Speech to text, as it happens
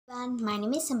everyone, my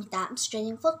name is Samita. I'm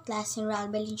studying 4th class in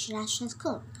Ralla International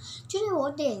School. Today,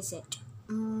 what day is it?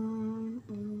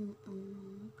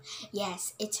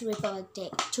 Yes, it's Republic Day.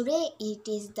 Today, it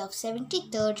is the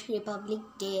 73rd Republic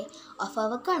Day of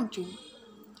our country.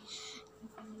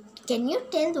 Can you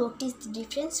tell what is the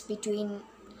difference between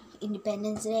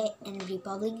Independence Day and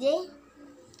Republic Day?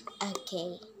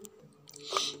 Okay.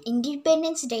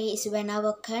 Independence Day is when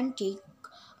our country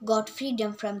got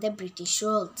freedom from the British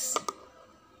rules.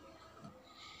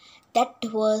 That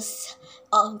was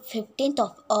on 15th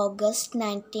of August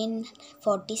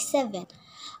 1947.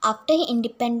 After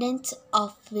independence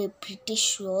of the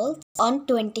British rule, on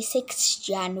 26th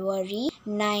January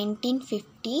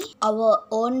 1950, our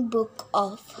own book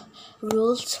of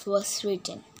rules was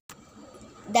written.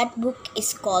 That book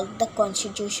is called the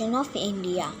Constitution of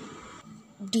India.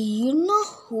 Do you know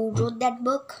who wrote that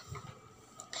book?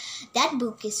 That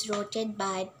book is written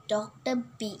by Dr.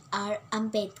 B.R.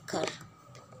 Ambedkar.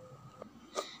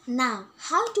 Now,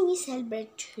 how do we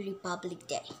celebrate Republic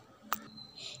Day?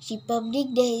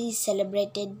 Republic Day is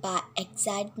celebrated by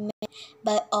excitement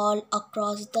by all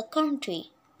across the country.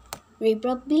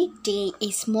 Republic Day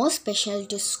is more special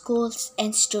to schools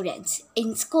and students.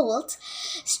 In schools,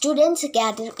 students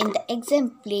gather in the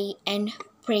assembly and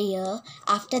prayer.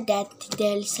 After that,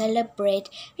 they'll celebrate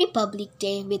Republic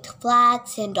Day with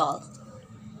flags and all.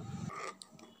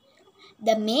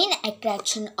 The main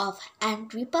attraction of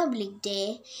Republic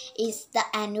Day is the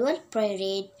annual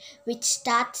parade, which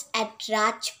starts at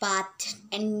Rajpath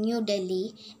in New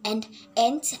Delhi and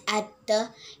ends at the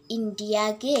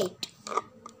India Gate.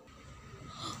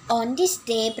 On this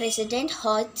day, President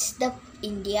hoists the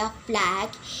India flag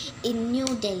in New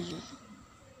Delhi.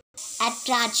 At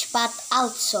Rajpath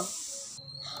also.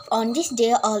 On this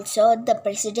day also, the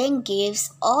President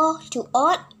gives all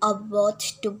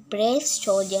awards to brave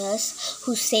soldiers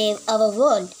who save our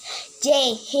world.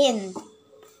 Jai Hind!